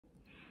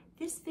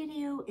This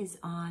video is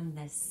on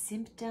the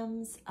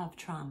symptoms of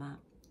trauma,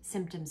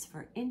 symptoms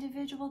for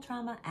individual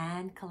trauma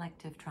and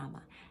collective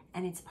trauma.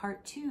 And it's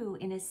part 2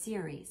 in a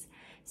series.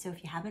 So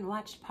if you haven't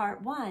watched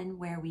part 1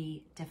 where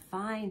we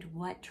defined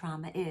what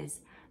trauma is,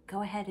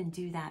 go ahead and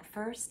do that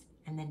first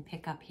and then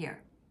pick up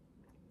here.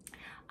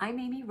 I'm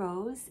Amy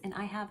Rose, and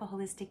I have a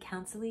holistic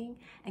counseling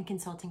and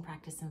consulting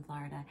practice in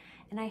Florida,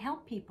 and I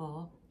help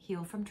people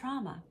heal from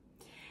trauma.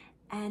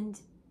 And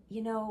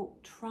you know,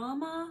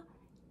 trauma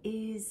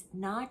is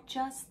not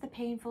just the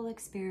painful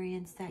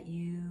experience that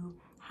you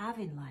have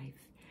in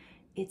life.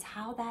 It's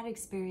how that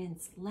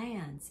experience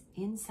lands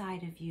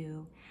inside of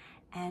you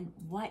and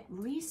what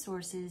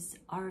resources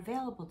are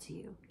available to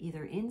you,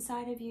 either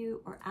inside of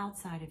you or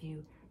outside of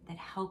you, that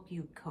help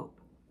you cope.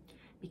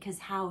 Because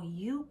how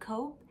you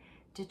cope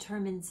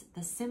determines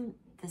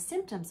the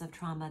symptoms of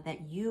trauma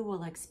that you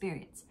will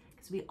experience,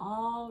 because we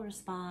all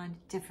respond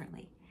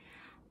differently.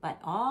 But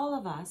all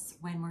of us,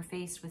 when we're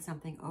faced with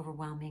something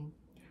overwhelming,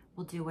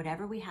 will do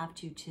whatever we have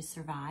to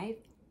survive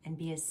and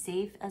be as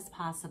safe as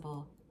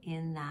possible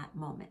in that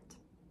moment.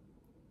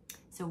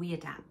 So we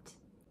adapt.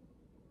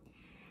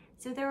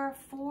 So there are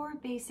 4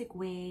 basic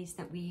ways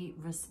that we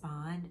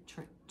respond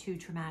to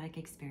traumatic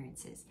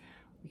experiences.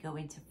 We go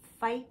into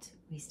fight,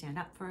 we stand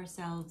up for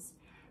ourselves.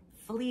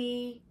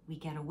 Flee, we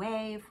get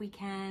away if we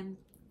can.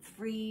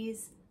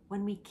 Freeze,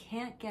 when we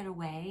can't get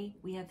away,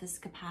 we have this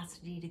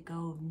capacity to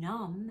go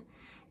numb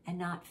and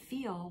not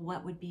feel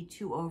what would be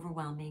too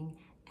overwhelming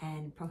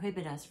and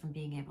prohibit us from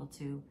being able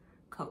to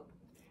cope.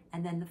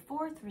 And then the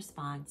 4th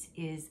response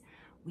is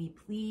we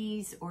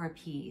please or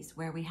appease,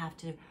 where we have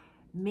to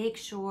make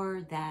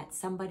sure that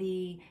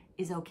somebody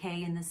is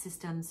okay in the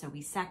system, so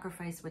we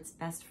sacrifice what's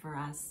best for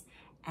us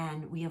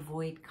and we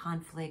avoid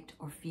conflict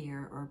or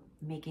fear or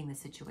making the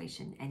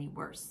situation any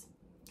worse.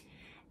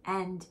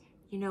 And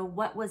you know,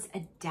 what was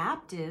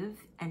adaptive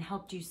and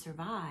helped you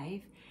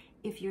survive,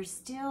 if you're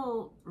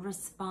still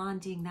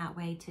responding that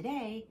way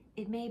today,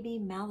 it may be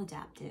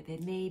maladaptive.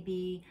 It may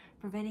be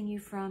preventing you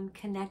from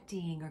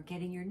connecting or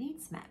getting your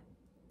needs met.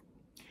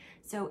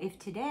 So if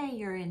today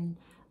you're in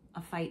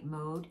a fight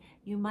mode,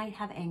 you might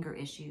have anger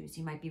issues.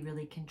 You might be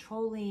really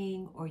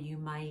controlling, or you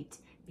might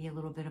be a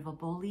little bit of a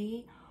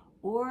bully,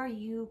 or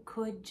you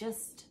could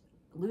just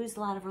lose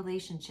a lot of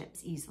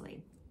relationships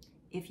easily.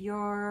 If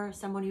you're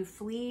someone who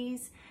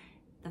flees,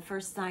 the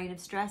first sign of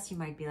stress, you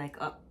might be like,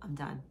 oh, I'm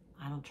done.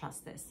 I don't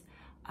trust this.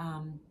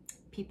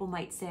 People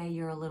might say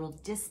you're a little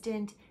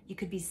distant. You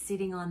could be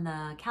sitting on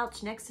the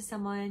couch next to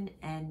someone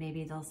and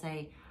maybe they'll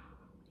say,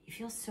 you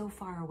feel so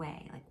far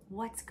away, like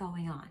what's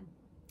going on?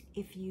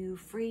 If you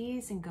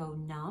freeze and go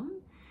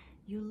numb,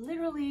 you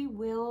literally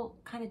will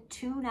kind of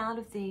tune out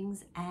of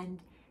things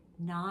and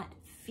not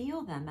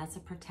feel them as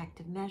a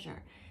protective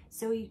measure.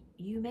 So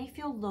you may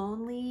feel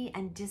lonely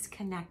and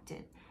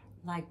disconnected,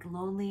 like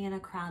lonely in a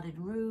crowded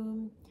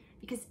room,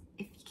 because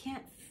if you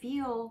can't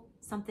feel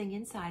something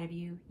inside of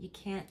you, you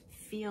can't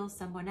feel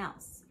someone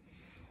else.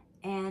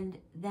 And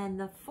then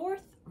the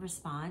 4th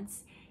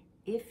response,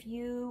 if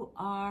you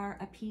are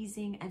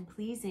appeasing and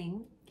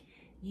pleasing,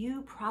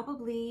 you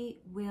probably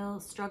will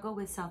struggle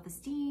with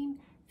self-esteem,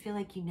 feel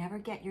like you never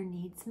get your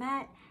needs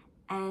met,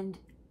 and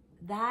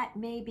that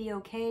may be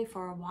okay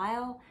for a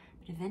while,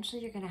 but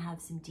eventually you're going to have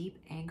some deep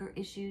anger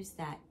issues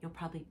that you'll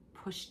probably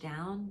push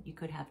down. You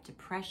could have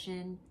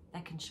depression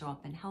that can show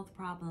up in health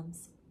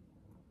problems.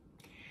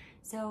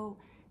 So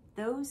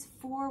those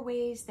 4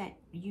 ways that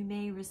you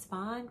may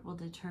respond will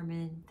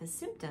determine the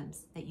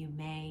symptoms that you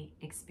may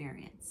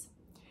experience.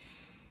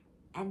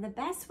 And the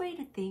best way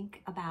to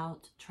think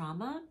about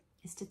trauma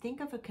is to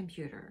think of a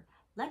computer.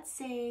 Let's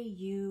say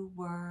you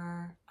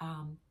were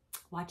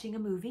watching a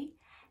movie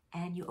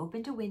and you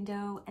opened a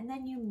window and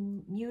then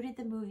you muted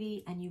the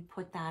movie and you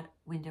put that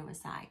window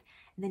aside.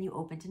 And then you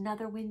opened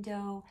another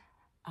window,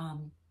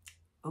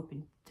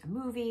 opened a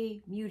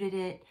movie, muted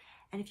it.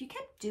 And if you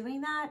kept doing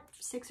that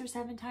 6 or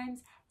 7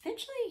 times,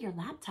 eventually your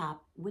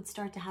laptop would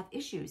start to have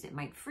issues. It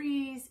might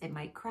freeze, it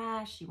might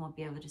crash, you won't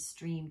be able to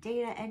stream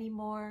data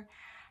anymore.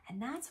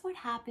 And that's what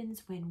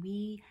happens when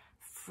we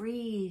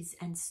freeze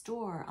and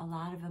store a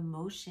lot of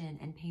emotion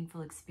and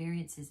painful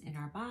experiences in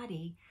our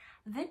body.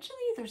 Eventually,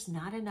 there's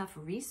not enough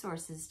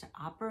resources to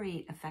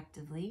operate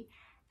effectively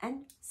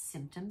and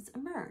symptoms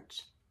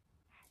emerge.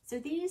 So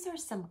these are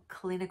some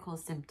clinical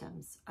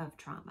symptoms of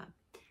trauma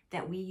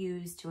that we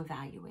use to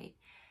evaluate.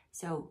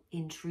 So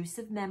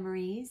intrusive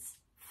memories,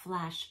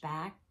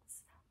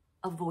 flashbacks,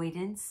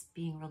 avoidance,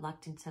 being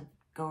reluctant to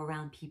go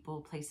around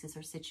people, places,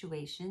 or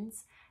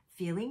situations,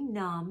 feeling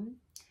numb,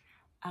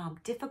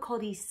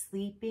 difficulty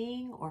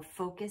sleeping or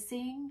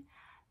focusing,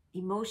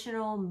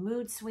 emotional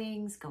mood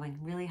swings, going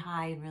really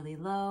high and really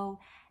low,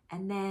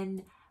 and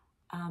then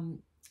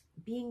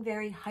being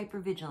very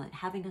hypervigilant,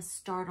 having a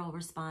startle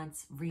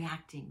response,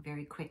 reacting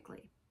very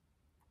quickly.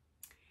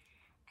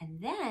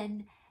 And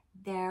then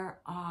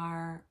there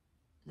are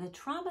the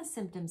trauma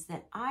symptoms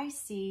that I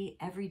see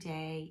every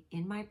day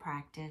in my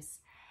practice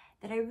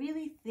that I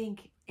really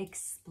think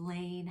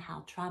explain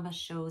how trauma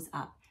shows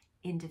up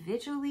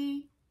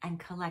individually and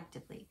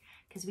collectively.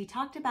 Because we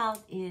talked about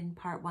in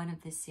part 1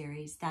 of this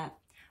series that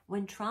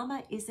when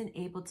trauma isn't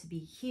able to be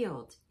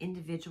healed,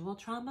 individual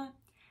trauma,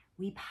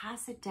 we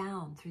pass it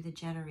down through the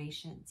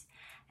generations.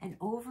 And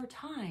over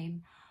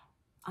time,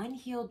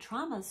 unhealed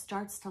trauma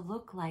starts to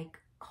look like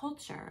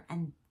culture.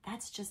 And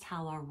that's just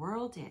how our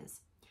world is.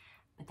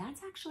 But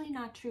that's actually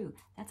not true.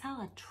 That's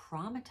how a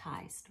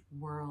traumatized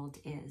world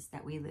is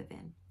that we live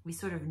in. We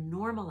sort of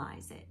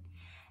normalize it.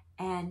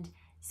 And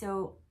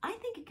so I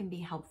think it can be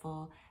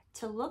helpful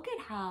to look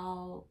at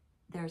how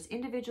there's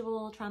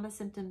individual trauma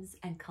symptoms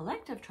and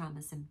collective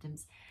trauma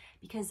symptoms,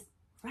 because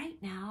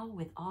right now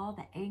with all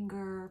the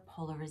anger,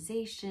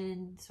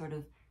 polarization, sort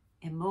of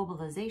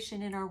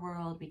immobilization in our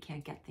world, we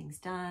can't get things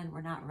done.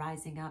 We're not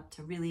rising up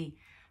to really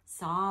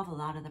solve a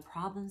lot of the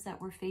problems that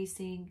we're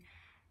facing.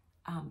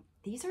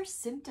 These are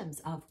symptoms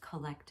of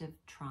collective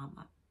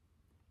trauma.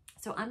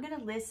 So I'm going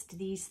to list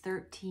these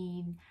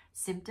 13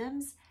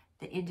 symptoms,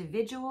 the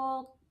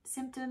individual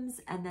symptoms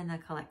and then the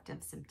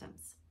collective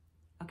symptoms.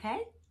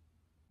 Okay?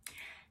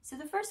 So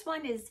the first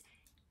one is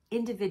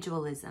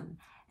individualism.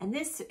 And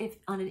this, if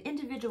on an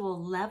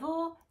individual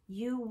level,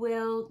 you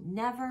will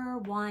never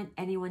want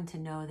anyone to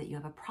know that you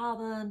have a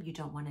problem. You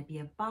don't want to be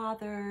a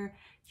bother.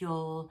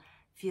 You'll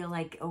feel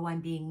like, oh,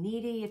 I'm being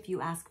needy if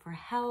you ask for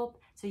help.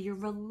 So you're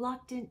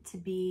reluctant to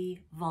be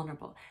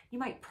vulnerable. You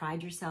might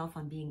pride yourself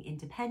on being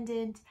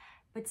independent,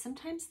 but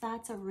sometimes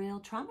that's a real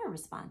trauma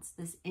response,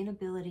 this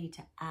inability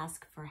to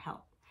ask for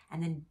help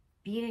and then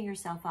beating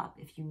yourself up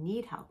if you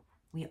need help.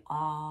 We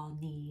all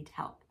need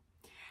help.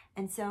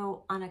 And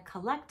so on a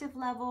collective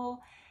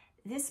level,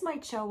 this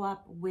might show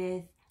up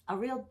with a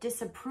real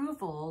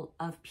disapproval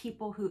of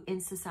people who in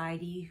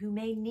society who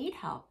may need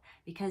help,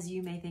 because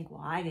you may think,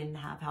 well, I didn't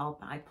have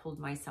help. I pulled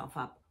myself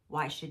up.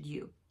 Why should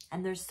you?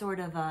 And there's sort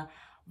of a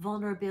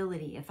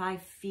vulnerability. If I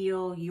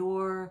feel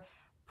your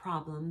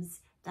problems,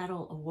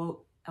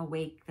 that'll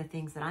awake the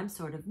things that I'm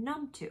sort of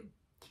numb to.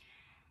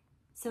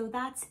 So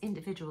that's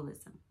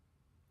individualism.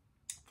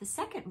 The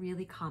second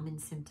really common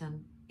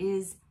symptom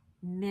is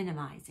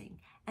minimizing.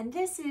 And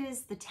this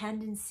is the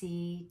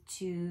tendency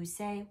to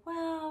say,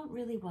 well, it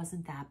really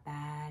wasn't that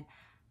bad.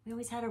 We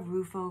always had a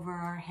roof over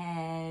our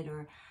head,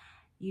 or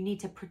you need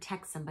to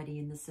protect somebody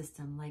in the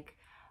system. Like,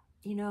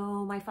 you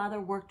know, my father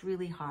worked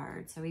really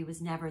hard, so he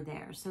was never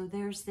there. So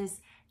there's this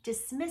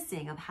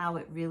dismissing of how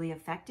it really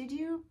affected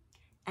you.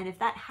 And if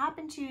that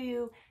happened to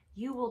you,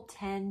 you will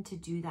tend to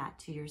do that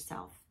to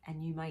yourself.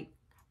 And you might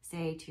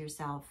say to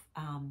yourself,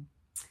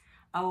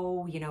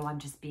 oh, you know, I'm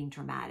just being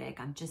dramatic.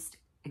 I'm just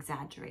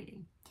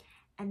exaggerating.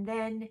 And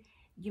then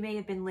you may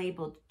have been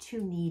labeled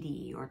too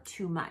needy or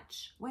too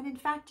much, when in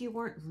fact you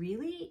weren't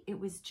really. It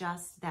was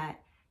just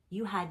that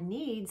you had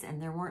needs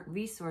and there weren't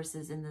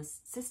resources in the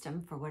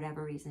system for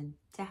whatever reason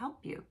to help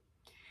you.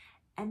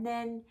 And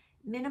then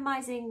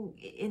minimizing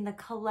in the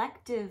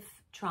collective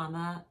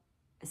trauma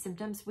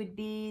symptoms would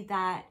be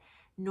that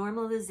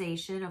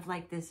normalization of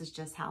like, this is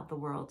just how the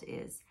world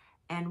is.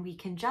 And we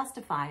can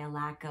justify a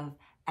lack of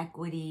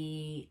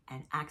equity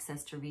and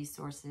access to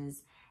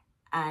resources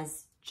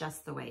as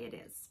just the way it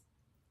is.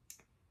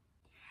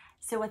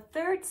 So a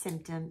third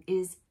symptom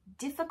is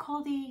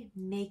difficulty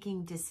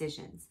making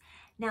decisions.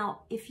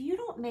 Now, if you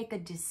don't make a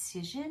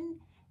decision,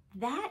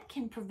 that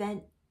can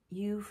prevent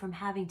you from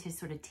having to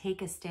sort of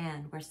take a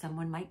stand where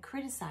someone might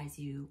criticize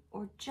you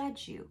or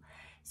judge you.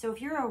 So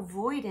if you're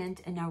avoidant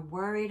and are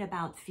worried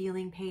about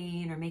feeling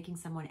pain or making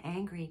someone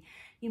angry,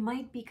 you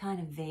might be kind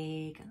of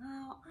vague.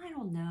 Oh, I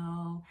don't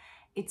know.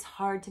 It's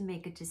hard to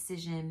make a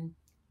decision.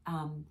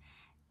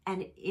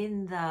 And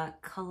in the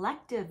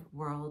collective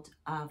world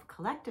of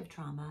collective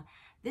trauma,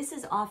 this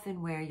is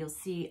often where you'll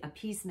see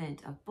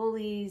appeasement of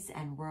bullies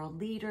and world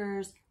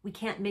leaders. We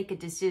can't make a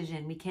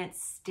decision. We can't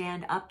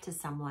stand up to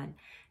someone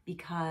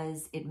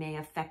because it may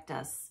affect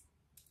us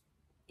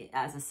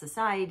as a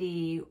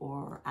society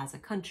or as a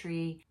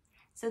country.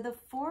 So the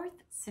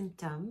fourth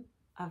symptom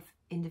of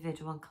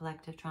individual and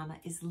collective trauma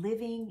is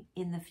living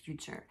in the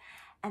future.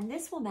 And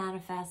this will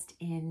manifest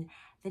in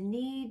the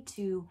need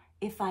to,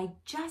 if I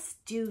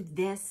just do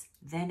this,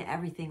 then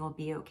everything will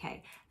be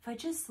okay. If I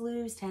just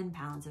lose 10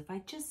 pounds, if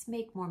I just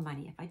make more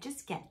money, if I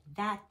just get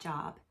that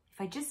job, if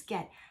I just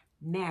get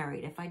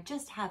married, if I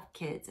just have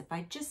kids, if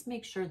I just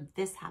make sure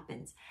this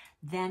happens,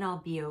 then I'll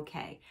be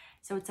okay.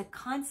 So it's a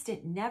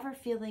constant never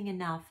feeling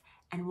enough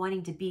and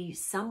wanting to be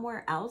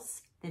somewhere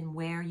else than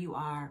where you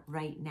are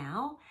right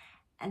now.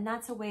 And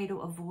that's a way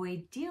to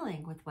avoid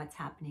dealing with what's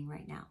happening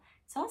right now.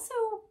 It's also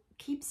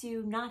keeps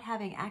you not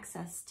having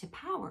access to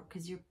power,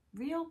 because your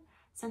real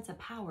sense of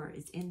power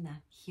is in the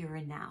here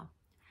and now.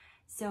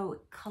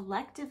 So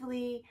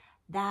collectively,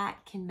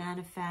 that can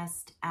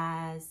manifest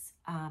as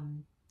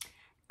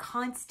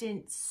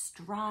constant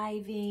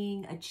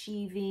striving,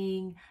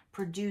 achieving,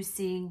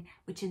 producing,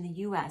 which in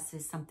the US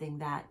is something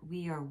that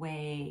we are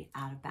way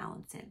out of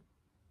balance in.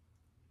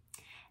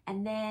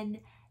 And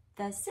then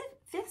the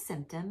fifth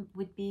symptom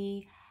would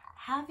be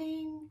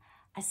having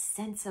a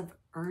sense of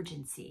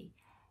urgency.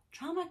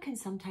 Trauma can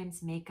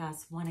sometimes make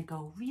us want to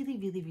go really,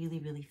 really, really,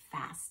 really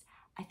fast.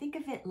 I think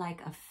of it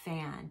like a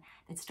fan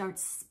that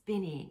starts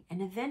spinning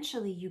and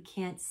eventually you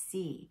can't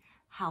see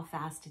how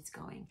fast it's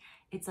going.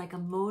 It's like a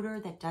motor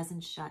that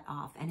doesn't shut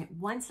off, and it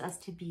wants us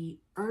to be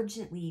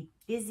urgently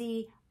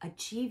busy,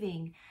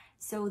 achieving,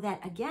 so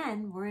that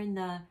again, we're in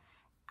the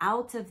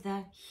out of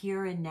the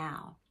here and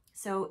now.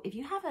 So if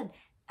you have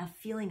a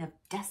feeling of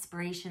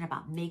desperation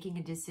about making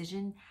a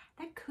decision,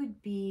 that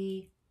could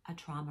be a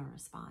trauma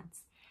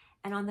response.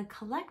 And on the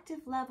collective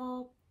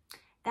level,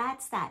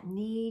 that's that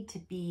need to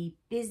be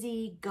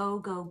busy, go,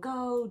 go,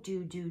 go,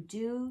 do, do,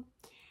 do.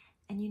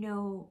 And you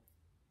know,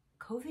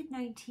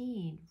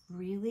 COVID-19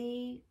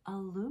 really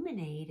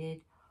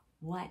illuminated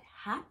what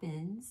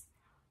happens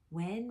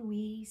when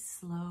we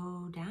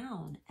slow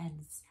down. And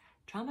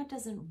trauma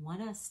doesn't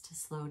want us to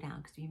slow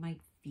down because we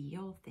might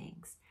feel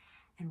things.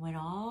 And when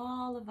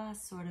all of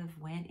us sort of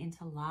went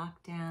into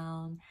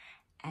lockdown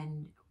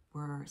and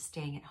were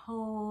staying at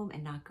home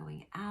and not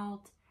going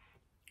out,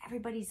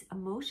 everybody's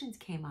emotions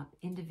came up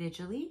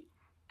individually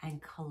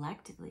and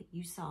collectively.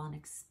 You saw an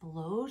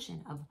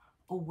explosion of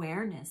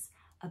awareness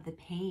of the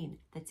pain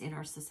that's in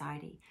our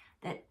society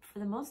that for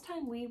the most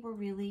time we were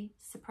really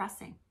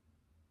suppressing.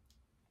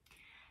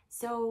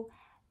 So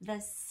the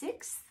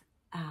sixth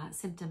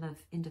symptom of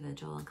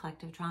individual and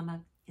collective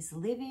trauma is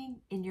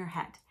living in your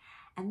head.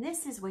 And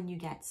this is when you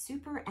get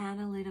super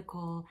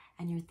analytical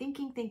and you're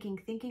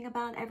thinking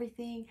about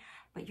everything,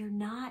 but you're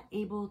not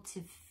able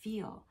to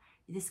feel.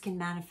 This can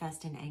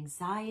manifest in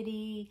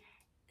anxiety,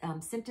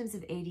 symptoms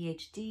of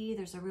ADHD.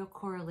 There's a real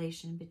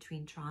correlation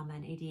between trauma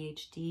and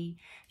ADHD.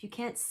 If you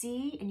can't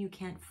see and you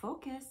can't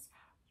focus,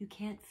 you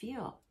can't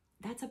feel.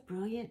 That's a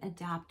brilliant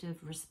adaptive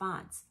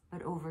response,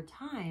 but over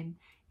time,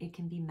 it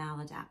can be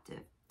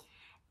maladaptive.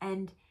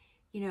 And,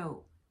 you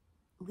know,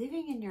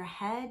 living in your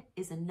head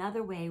is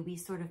another way we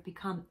sort of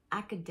become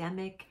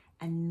academic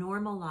and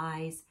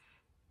normalize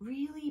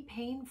really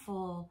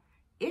painful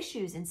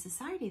issues in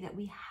society that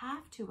we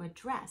have to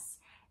address,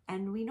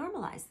 and we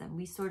normalize them.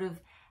 We sort of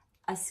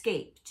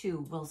escape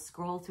to, we'll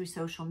scroll through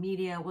social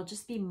media, we'll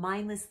just be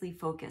mindlessly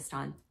focused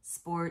on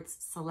sports,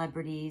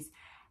 celebrities,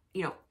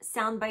 you know,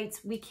 sound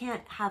bites. We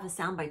can't have a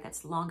sound bite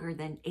that's longer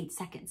than 8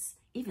 seconds.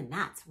 Even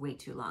that's way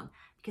too long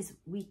because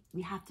we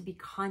have to be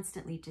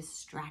constantly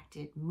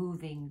distracted,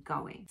 moving,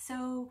 going.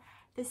 So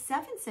the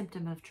seventh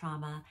symptom of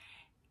trauma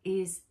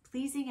is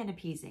pleasing and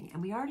appeasing.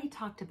 And we already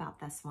talked about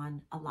this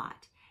one a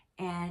lot.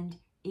 And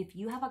if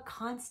you have a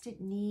constant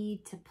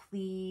need to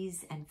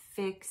please and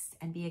fix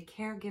and be a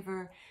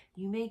caregiver,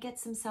 you may get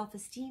some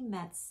self-esteem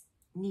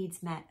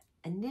needs met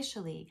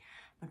initially,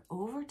 but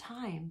over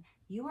time,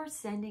 you are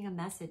sending a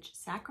message.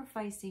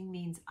 Sacrificing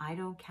means I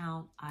don't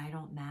count, I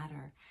don't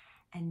matter.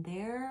 And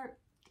there,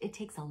 it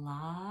takes a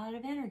lot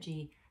of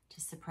energy to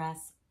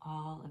suppress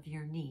all of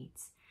your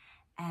needs.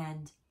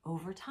 And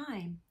over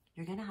time,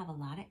 you're gonna have a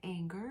lot of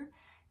anger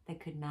that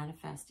could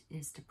manifest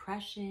as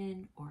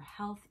depression or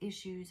health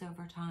issues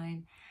over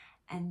time.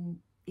 And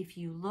if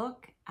you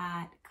look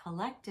at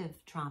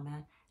collective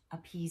trauma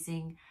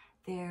appeasing,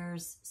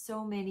 there's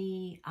so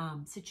many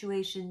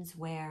situations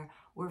where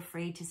we're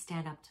afraid to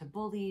stand up to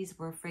bullies,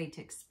 we're afraid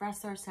to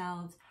express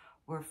ourselves,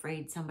 we're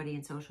afraid somebody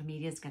in social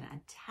media is going to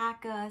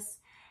attack us.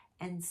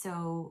 And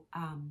so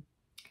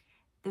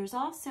there's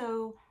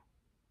also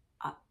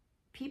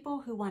people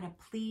who want to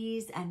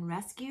please and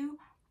rescue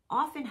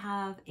often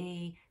have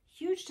a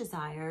huge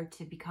desire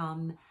to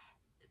become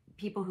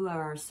people who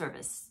are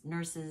service,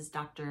 nurses,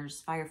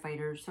 doctors,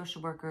 firefighters,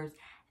 social workers.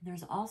 And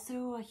there's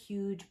also a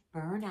huge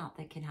burnout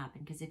that can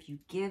happen because if you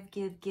give,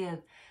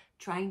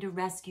 trying to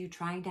rescue,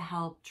 trying to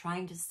help,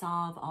 trying to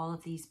solve all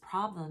of these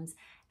problems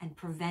and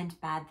prevent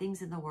bad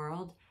things in the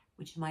world,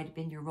 which might have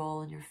been your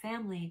role in your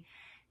family,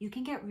 you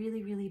can get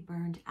really, really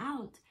burned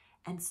out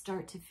and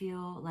start to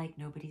feel like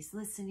nobody's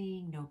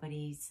listening,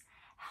 nobody's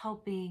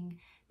helping,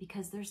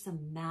 because there's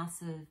some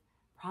massive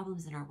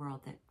problems in our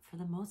world that for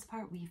the most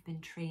part we've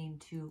been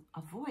trained to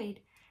avoid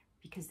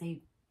because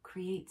they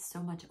create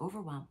so much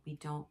overwhelm. We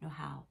don't know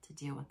how to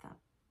deal with them.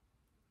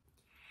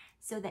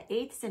 So the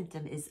eighth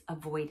symptom is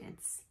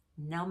avoidance,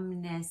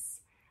 numbness,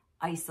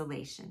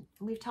 isolation.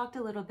 And we've talked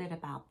a little bit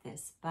about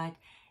this, but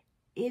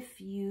if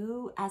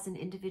you as an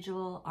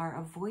individual are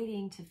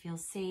avoiding to feel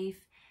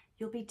safe,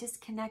 you'll be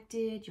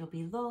disconnected, you'll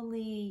be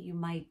lonely, you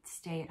might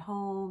stay at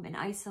home and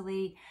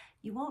isolate.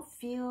 You won't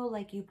feel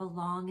like you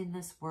belong in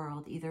this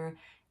world. Either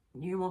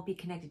you won't be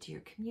connected to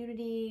your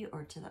community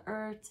or to the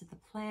earth, to the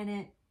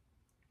planet.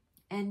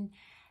 And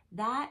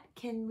that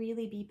can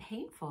really be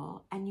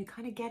painful, and you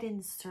kind of get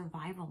in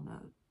survival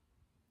mode.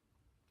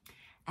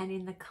 And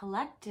in the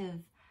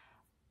collective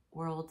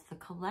world, the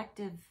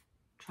collective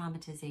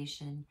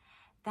traumatization,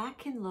 that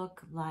can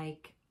look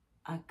like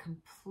a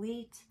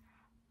complete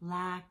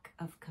lack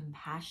of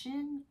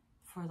compassion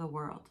for the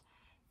world.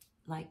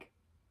 Like,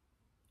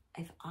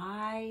 if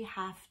I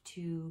have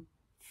to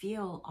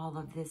feel all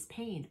of this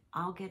pain,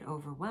 I'll get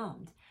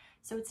overwhelmed.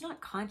 So it's not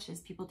conscious.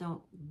 People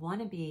don't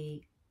want to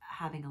be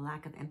having a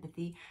lack of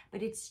empathy,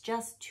 but it's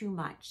just too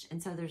much.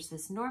 And so there's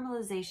this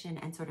normalization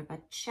and sort of a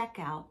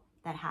checkout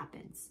that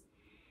happens.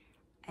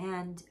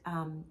 And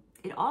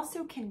It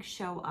also can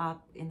show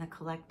up in the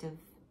collective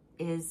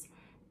is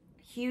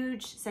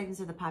huge segments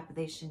of the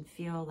population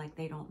feel like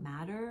they don't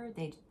matter.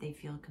 They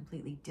feel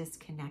completely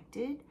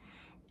disconnected.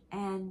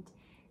 And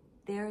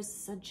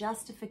there's a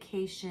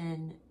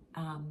justification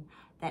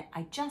that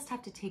I just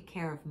have to take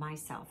care of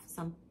myself.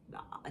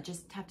 I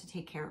just have to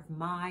take care of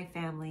my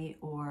family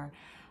or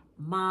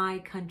my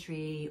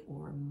country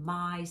or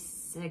my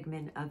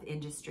segment of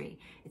industry.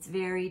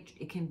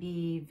 It can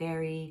be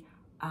very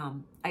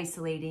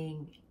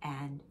isolating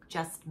and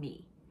just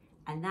me.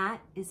 And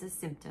that is a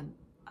symptom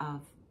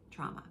of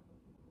trauma.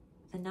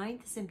 The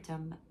ninth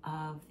symptom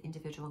of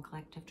individual and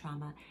collective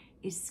trauma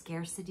is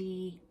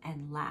scarcity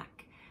and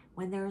lack.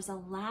 When there is a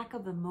lack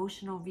of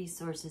emotional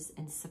resources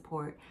and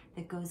support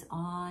that goes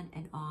on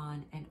and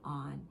on and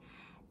on,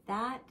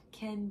 that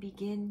can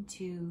begin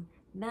to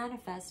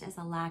manifest as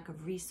a lack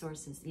of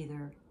resources,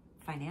 either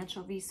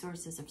financial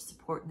resources or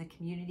support in the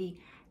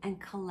community. And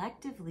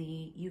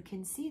collectively, you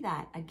can see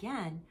that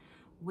again,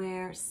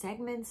 where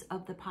segments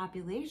of the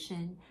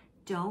population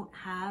don't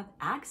have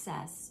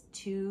access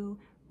to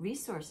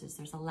resources.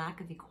 There's a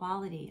lack of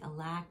equality, a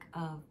lack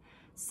of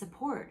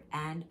support,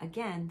 and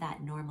again,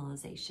 that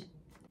normalization.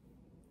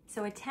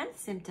 So a 10th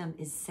symptom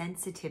is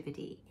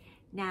sensitivity.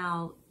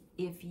 Now,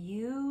 if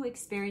you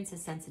experience a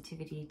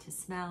sensitivity to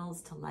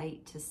smells, to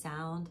light, to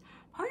sound,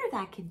 part of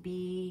that could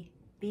be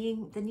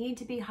the need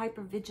to be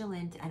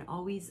hypervigilant and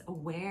always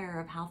aware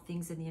of how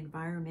things in the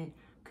environment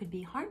could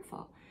be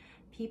harmful.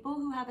 People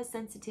who have a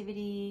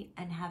sensitivity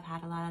and have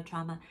had a lot of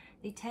trauma,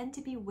 they tend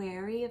to be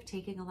wary of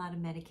taking a lot of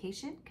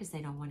medication because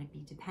they don't want to be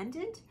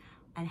dependent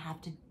and have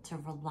to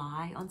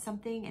rely on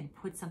something and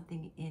put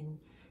something in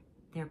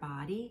their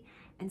body.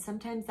 And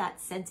sometimes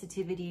that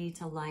sensitivity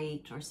to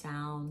light or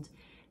sound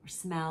or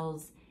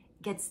smells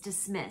gets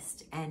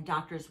dismissed, and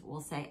doctors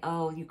will say,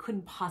 oh, you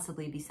couldn't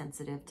possibly be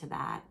sensitive to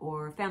that,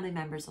 or family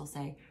members will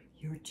say,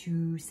 you're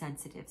too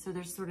sensitive. So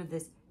there's sort of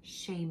this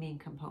shaming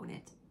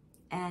component.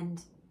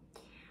 And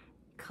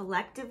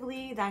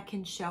collectively, that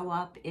can show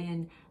up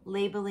in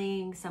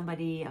labeling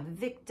somebody a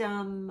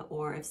victim,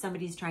 or if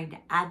somebody's trying to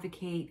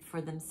advocate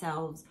for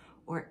themselves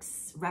or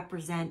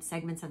represent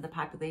segments of the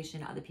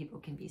population, other people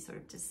can be sort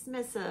of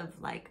dismissive,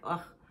 like,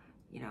 ugh,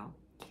 you know.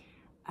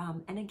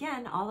 And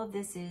again, all of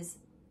this is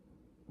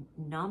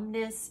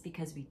numbness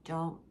because we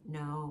don't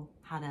know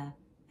how to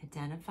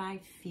identify,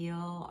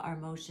 feel our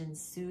emotions,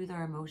 soothe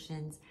our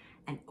emotions,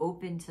 and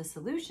open to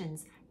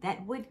solutions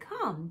that would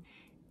come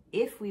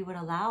if we would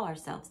allow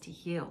ourselves to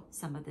heal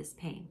some of this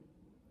pain.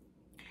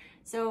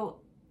 So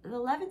the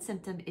 11th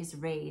symptom is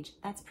rage.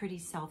 That's pretty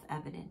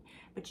self-evident,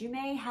 but you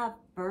may have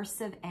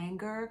bursts of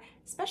anger,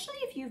 especially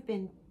if you've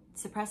been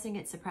suppressing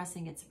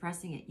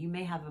it. You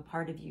may have a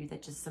part of you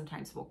that just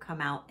sometimes will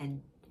come out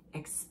and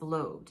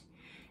explode.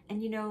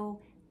 And you know,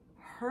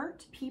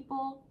 hurt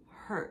people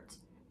hurt.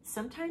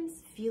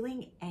 Sometimes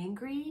feeling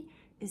angry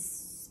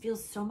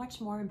feels so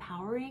much more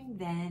empowering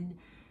than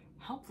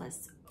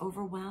helpless,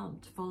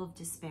 overwhelmed, full of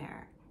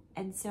despair.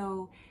 And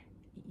so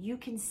you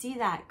can see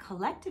that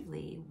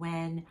collectively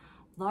when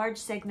large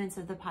segments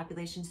of the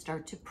population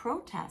start to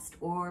protest,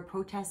 or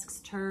protests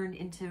turn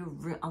into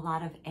a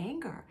lot of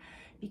anger,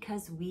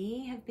 because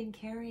we have been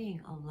carrying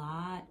a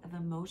lot of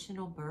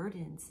emotional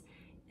burdens,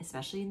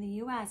 especially in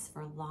the US,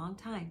 for a long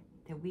time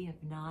that we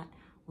have not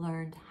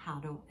learned how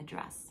to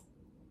address.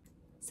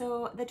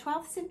 So the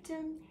 12th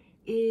symptom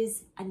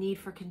is a need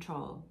for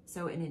control.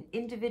 So in an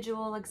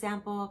individual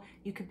example,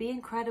 you could be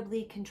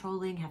incredibly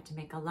controlling, have to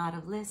make a lot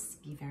of lists,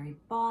 be very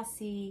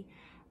bossy,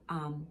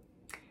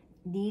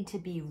 need to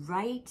be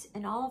right,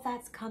 and all of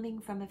that's coming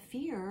from a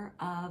fear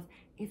of,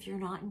 if you're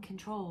not in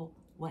control,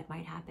 what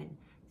might happen?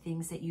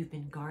 Things that you've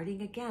been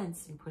guarding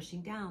against and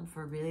pushing down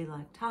for a really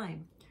long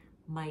time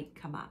might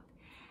come up.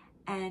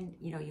 And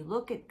you know, you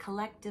look at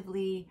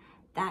collectively,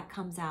 that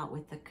comes out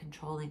with the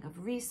controlling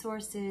of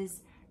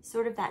resources,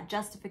 sort of that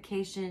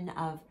justification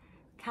of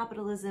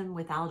capitalism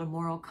without a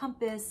moral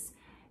compass.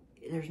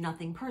 There's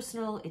nothing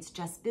personal, it's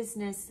just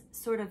business,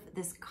 sort of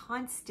this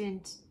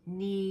constant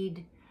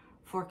need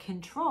for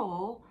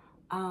control.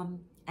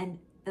 And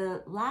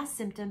the last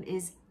symptom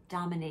is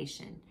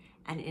domination.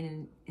 And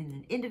in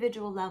an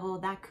individual level,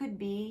 that could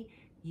be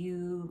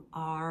you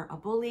are a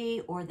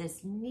bully, or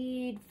this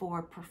need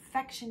for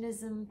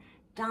perfectionism,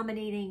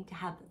 dominating to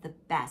have the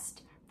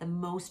best, the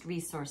most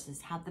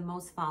resources, have the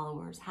most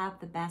followers, have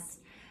the best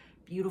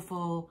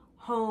beautiful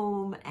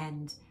home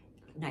and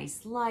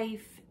nice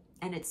life.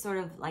 And it's sort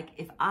of like,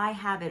 if I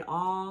have it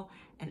all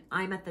and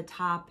I'm at the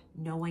top,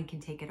 no one can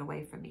take it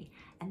away from me.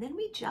 And then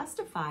we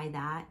justify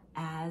that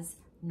as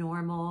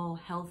normal,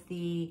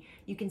 healthy.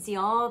 You can see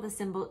all the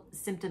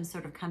symptoms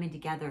sort of coming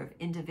together of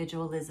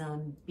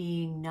individualism,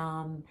 being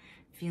numb,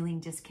 feeling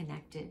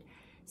disconnected.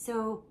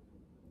 So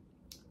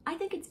I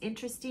think it's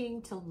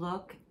interesting to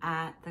look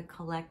at the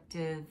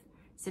collective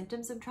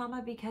symptoms of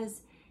trauma,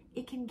 because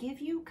it can give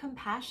you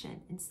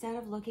compassion instead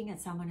of looking at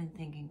someone and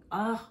thinking,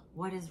 oh,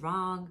 what is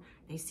wrong?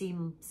 They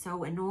seem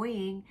so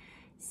annoying.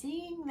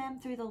 Seeing them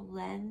through the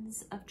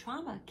lens of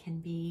trauma can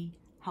be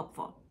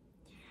helpful.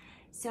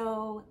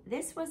 So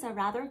this was a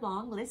rather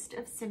long list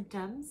of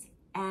symptoms,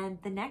 and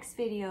the next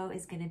video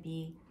is going to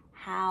be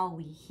how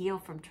we heal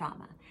from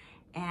trauma.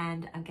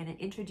 And I'm going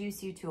to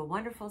introduce you to a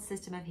wonderful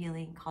system of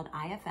healing called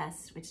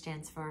IFS, which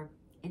stands for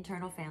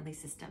Internal Family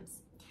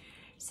Systems.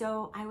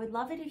 So I would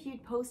love it if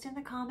you'd post in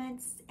the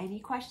comments any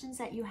questions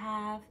that you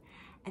have.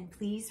 And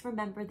please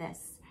remember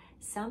this: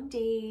 some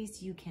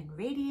days you can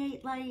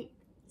radiate light,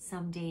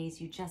 some days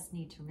you just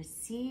need to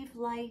receive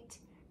light.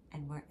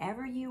 And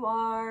wherever you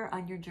are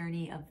on your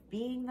journey of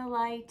being the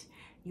light,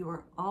 you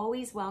are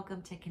always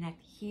welcome to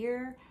connect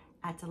here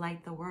at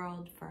Delight the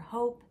World for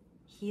hope,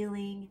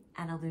 healing,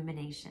 and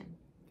illumination.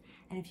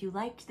 And if you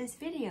liked this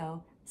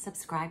video,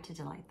 subscribe to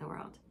Delight the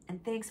World.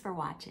 And thanks for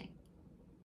watching.